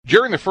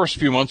During the first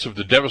few months of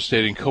the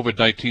devastating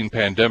COVID-19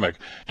 pandemic,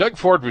 Doug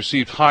Ford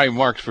received high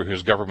marks for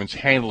his government's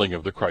handling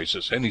of the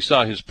crisis, and he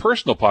saw his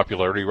personal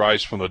popularity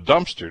rise from the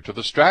dumpster to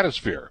the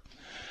stratosphere.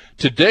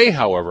 Today,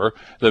 however,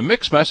 the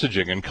mixed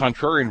messaging and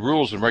contrarian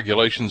rules and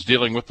regulations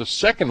dealing with the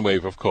second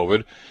wave of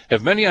COVID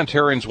have many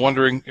Ontarians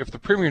wondering if the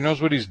Premier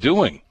knows what he's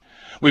doing.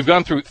 We've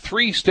gone through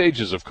 3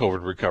 stages of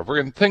COVID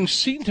recovery, and things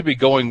seem to be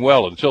going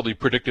well until the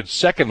predicted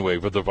second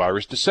wave of the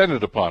virus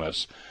descended upon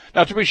us.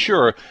 Now, to be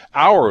sure,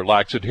 our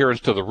lax adherence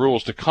to the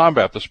rules to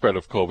combat the spread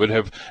of COVID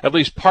have at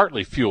least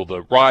partly fueled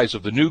the rise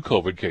of the new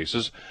COVID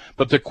cases,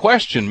 but the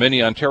question many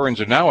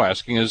Ontarians are now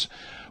asking is,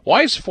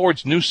 why is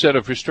Ford's new set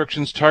of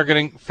restrictions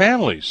targeting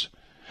families?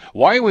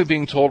 Why are we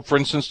being told, for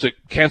instance, to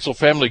cancel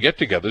family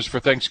get-togethers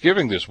for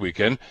Thanksgiving this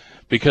weekend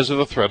because of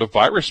the threat of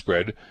virus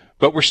spread,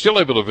 but we're still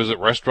able to visit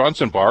restaurants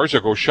and bars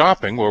or go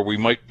shopping where we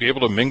might be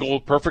able to mingle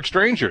with perfect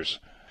strangers?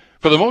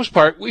 For the most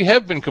part, we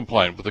have been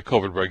compliant with the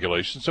COVID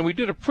regulations, and we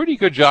did a pretty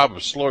good job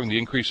of slowing the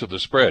increase of the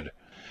spread.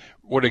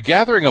 Would a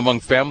gathering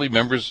among family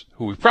members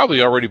who we've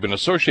probably already been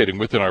associating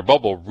with in our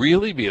bubble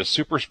really be a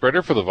super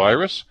spreader for the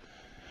virus?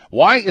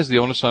 Why is the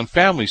onus on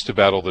families to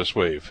battle this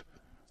wave?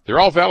 They're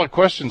all valid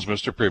questions,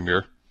 Mr.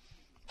 Premier,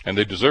 and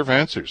they deserve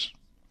answers.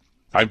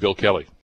 I'm Bill Kelly.